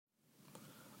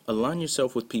Align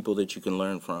yourself with people that you can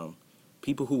learn from,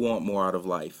 people who want more out of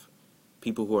life,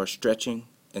 people who are stretching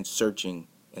and searching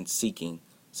and seeking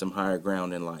some higher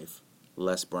ground in life.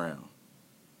 Les Brown.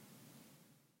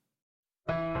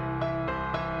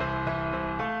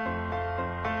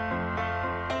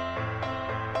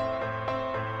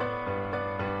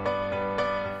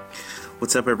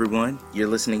 What's up, everyone? You're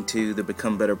listening to the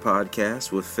Become Better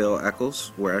podcast with Phil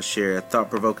Eccles, where I share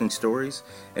thought-provoking stories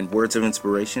and words of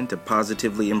inspiration to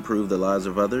positively improve the lives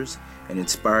of others and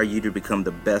inspire you to become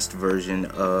the best version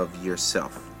of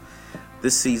yourself.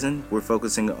 This season, we're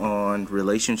focusing on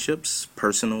relationships,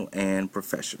 personal and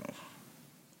professional.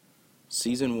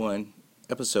 Season 1,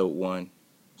 Episode 1,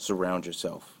 Surround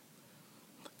Yourself.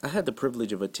 I had the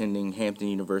privilege of attending Hampton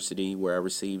University, where I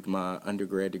received my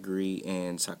undergrad degree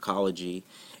in psychology.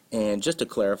 And just to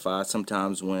clarify,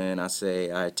 sometimes when I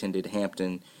say I attended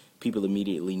Hampton, people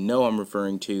immediately know I'm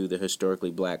referring to the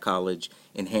historically black college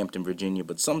in Hampton, Virginia.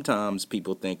 But sometimes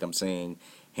people think I'm saying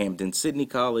Hampden-Sydney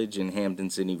College in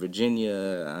Hampden-Sydney,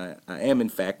 Virginia. I am, in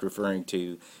fact, referring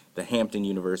to the Hampton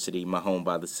University, my home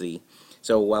by the sea.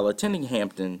 So while attending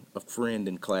Hampton, a friend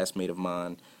and classmate of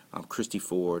mine, Christy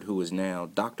Ford, who is now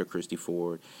Dr. Christy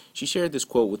Ford, she shared this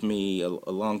quote with me a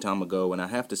long time ago, and I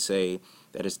have to say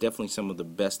that it's definitely some of the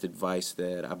best advice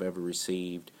that I've ever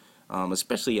received,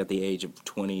 especially at the age of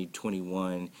 20,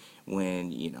 21,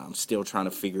 when I'm still trying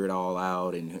to figure it all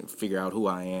out and figure out who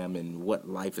I am and what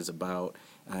life is about.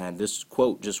 And this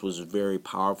quote just was very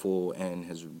powerful and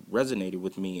has resonated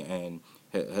with me and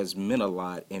has meant a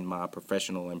lot in my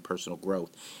professional and personal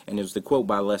growth. And it was the quote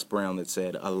by Les Brown that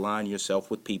said, align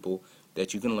yourself with people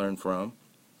that you can learn from,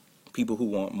 people who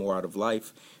want more out of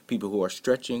life, people who are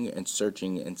stretching and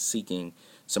searching and seeking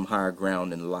some higher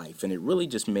ground in life. And it really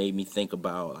just made me think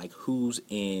about, like, who's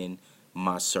in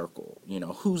my circle,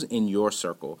 who's in your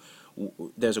circle.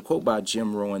 There's a quote by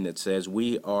Jim Rohn that says,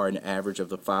 we are an average of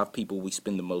the 5 people we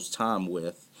spend the most time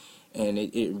with. And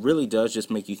it really does just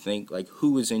make you think, like,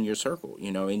 who is in your circle,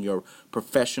 in your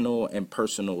professional and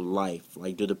personal life.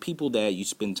 Like, do the people that you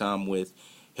spend time with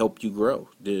help you grow?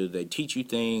 Do they teach you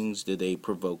things? Do they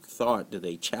provoke thought? Do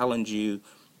they challenge you?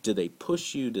 Do they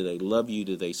push you? Do they love you?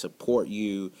 Do they support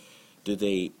you? Do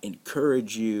they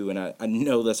encourage you? And I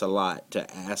know that's a lot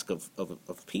to ask of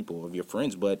people, of your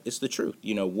friends, but it's the truth.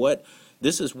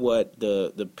 This is what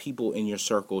the people in your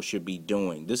circle should be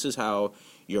doing. This is how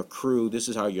your crew, this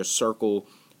is how your circle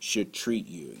should treat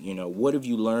you. What have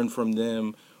you learned from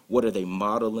them? What are they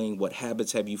modeling? What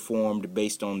habits have you formed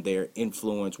based on their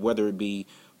influence, whether it be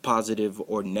positive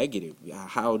or negative?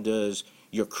 How does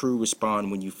your crew respond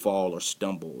when you fall or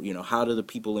stumble? How do the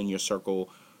people in your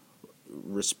circle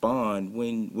respond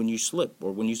when you slip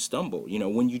or when you stumble,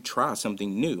 when you try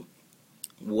something new?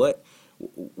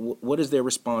 What is their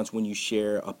response when you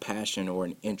share a passion or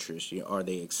an interest? Are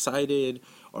they excited?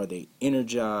 Are they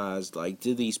energized? Like,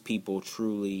 do these people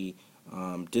truly,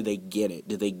 do they get it?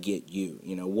 Do they get you?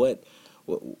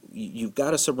 You've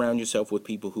got to surround yourself with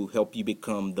people who help you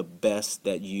become the best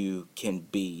that you can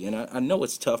be. And I know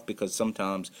it's tough because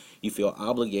sometimes you feel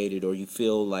obligated or you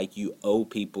feel like you owe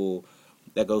people.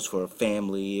 That goes for a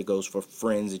family, it goes for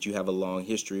friends that you have a long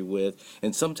history with.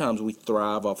 And sometimes we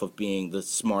thrive off of being the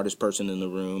smartest person in the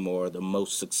room or the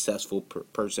most successful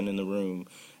person in the room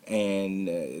and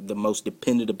the most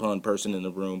depended upon person in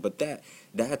the room. But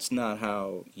that's not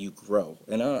how you grow.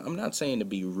 And I'm not saying to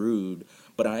be rude,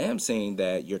 but I am saying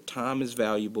that your time is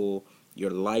valuable.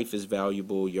 Your life is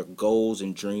valuable. Your goals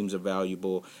and dreams are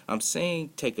valuable. I'm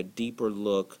saying take a deeper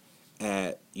look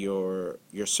at your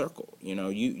circle. You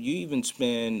even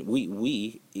spend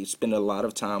we spend a lot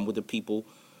of time with the people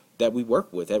that we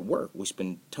work with at work. We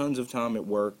spend tons of time at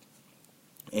work,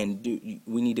 and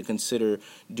we need to consider,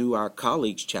 do our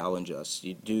colleagues challenge us?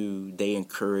 Do they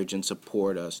encourage and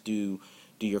support us? Do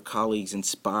your colleagues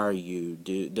inspire you?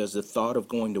 Does the thought of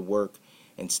going to work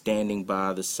and standing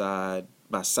side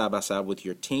by side with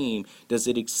your team, does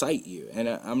it excite you? And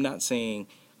I'm not saying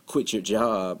quit your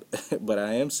job, but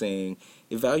I am saying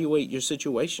evaluate your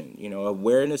situation.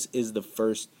 Awareness is the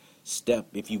first step.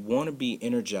 If you want to be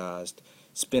energized,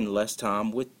 spend less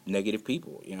time with negative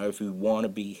people. If you want to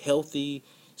be healthy,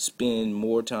 spend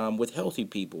more time with healthy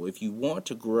people. If you want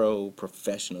to grow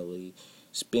professionally,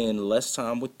 spend less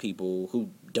time with people who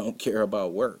don't care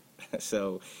about work.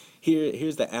 So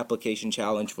here's the application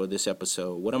challenge for this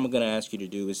episode. What I'm going to ask you to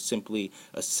do is simply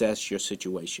assess your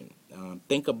situation.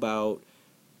 Think about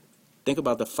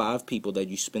the 5 people that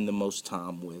you spend the most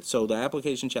time with. So the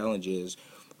application challenge is,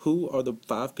 who are the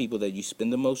 5 people that you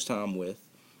spend the most time with,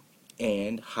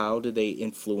 and how do they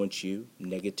influence you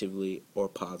negatively or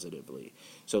positively?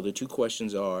 So the 2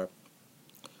 questions are,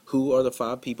 who are the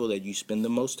 5 people that you spend the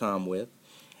most time with?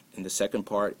 And the second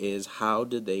part is, how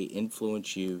do they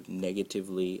influence you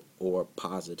negatively or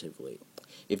positively?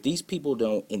 If these people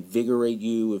don't invigorate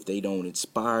you, if they don't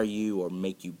inspire you or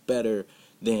make you better,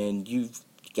 then you've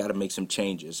got to make some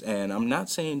changes. And I'm not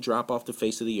saying drop off the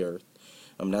face of the earth.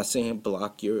 I'm not saying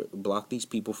block these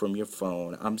people from your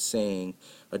phone. I'm saying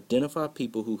identify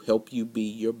people who help you be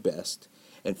your best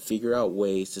and figure out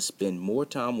ways to spend more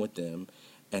time with them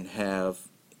and have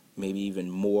maybe even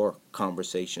more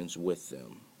conversations with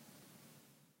them.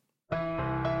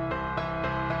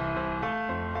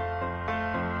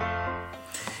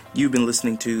 You've been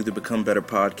listening to the Become Better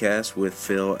podcast with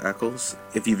Phil Eccles.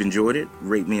 If you've enjoyed it,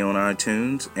 rate me on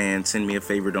iTunes and send me a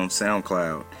favorite on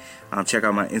SoundCloud. Check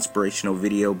out my inspirational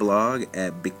video blog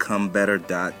at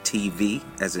becomebetter.tv,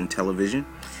 as in television.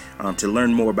 To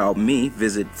learn more about me,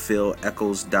 visit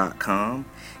phileccles.com.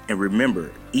 And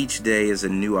remember, each day is a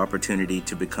new opportunity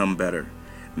to become better.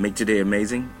 Make today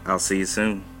amazing. I'll see you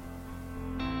soon.